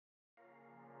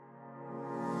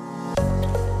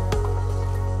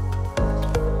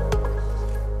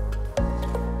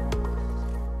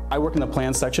I work in the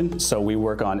plan section, so we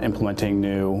work on implementing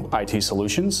new IT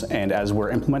solutions, and as we're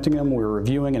implementing them, we're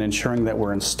reviewing and ensuring that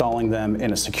we're installing them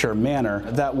in a secure manner.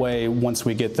 That way, once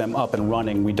we get them up and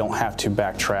running, we don't have to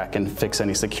backtrack and fix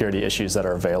any security issues that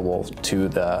are available to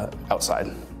the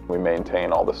outside. We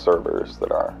maintain all the servers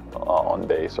that are on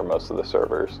base, or most of the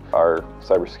servers. Our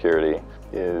cybersecurity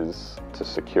is to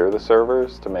secure the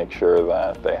servers, to make sure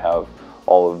that they have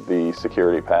all of the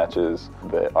security patches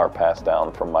that are passed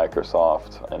down from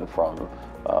Microsoft and from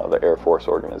the Air Force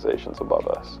organizations above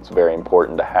us. It's very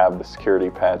important to have the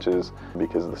security patches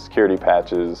because the security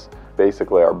patches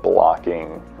basically are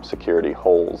blocking security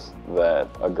holes that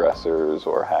aggressors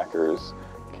or hackers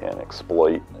can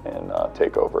exploit and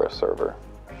take over a server.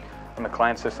 I'm a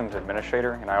client systems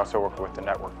administrator, and I also work with the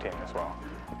network team as well.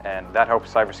 And that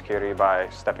helps cybersecurity by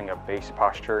stepping up base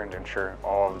posture and to ensure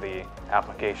all of the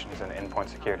applications and endpoint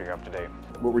security are up to date.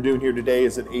 What we're doing here today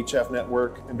is an HF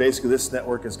network, and basically this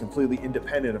network is completely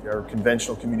independent of our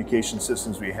conventional communication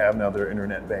systems we have now that are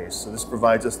internet-based. So this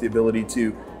provides us the ability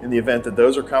to, in the event that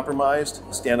those are compromised,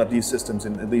 stand up these systems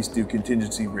and at least do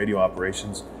contingency radio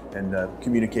operations and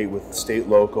communicate with state,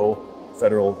 local,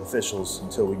 federal officials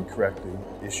until we can correct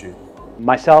the issue.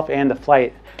 Myself and the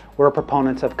flight, we're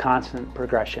proponents of constant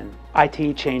progression.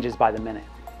 IT changes by the minute,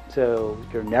 so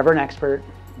you're never an expert.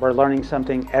 We're learning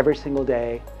something every single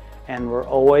day, and we're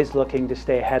always looking to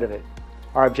stay ahead of it.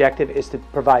 Our objective is to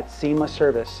provide seamless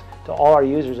service to all our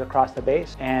users across the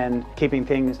base and keeping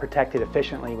things protected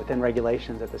efficiently within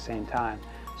regulations at the same time.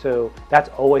 So that's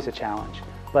always a challenge.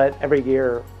 But every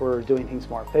year we're doing things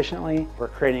more efficiently. We're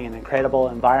creating an incredible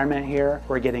environment here.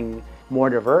 We're getting more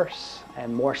diverse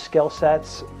and more skill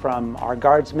sets from our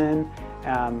guardsmen.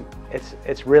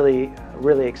 It's really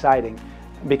exciting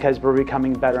because we're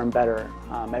becoming better and better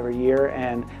every year,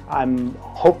 and I'm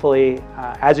hopefully,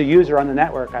 as a user on the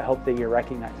network, I hope that you're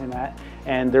recognizing that,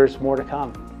 and there's more to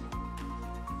come.